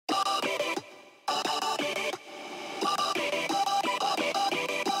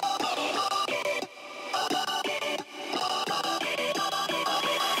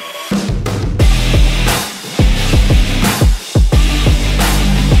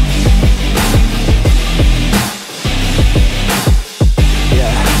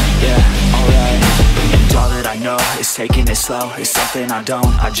slow is something I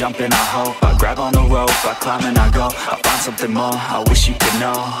don't. I jump and I hope, I grab on the rope, I climb and I go, I find something more. I wish you could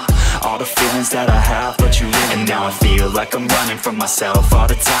know all the feelings that I have, but you really. And now I feel like I'm running from myself all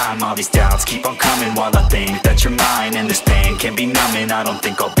the time. All these doubts keep on coming while I think that you're mine, and this pain can be numbing. I don't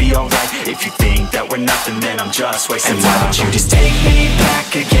think I'll be alright if you think that we're nothing, then I'm just wasting time. And why don't you just take me back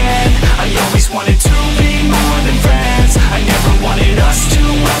again? I always wanted to be more than friends. I never wanted us to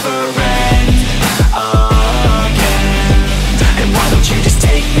ever end again. And why don't you just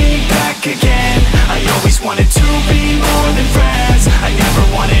take me back again? I always wanted to be more than friends. I never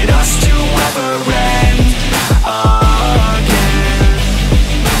wanted us to ever end again.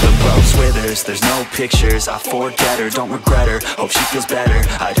 The rose withers, there's no pictures. I forget her, don't regret her, hope she feels better.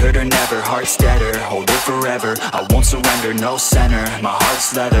 I'd hurt her never, heart steadier, hold her forever. I won't surrender, no center, my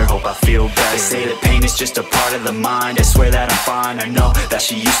heart's leather, hope I feel better. They say that pain is just a part of the mind. I swear that I'm fine, I know that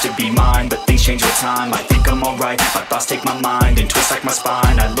she used to be mine, but things change with time. I think I'm alright, my thoughts take my mind and twist like my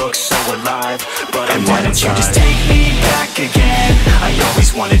spine. I look so alive, but I'm dead inside. And why don't you just take me back again? I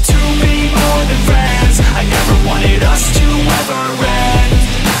always wanted to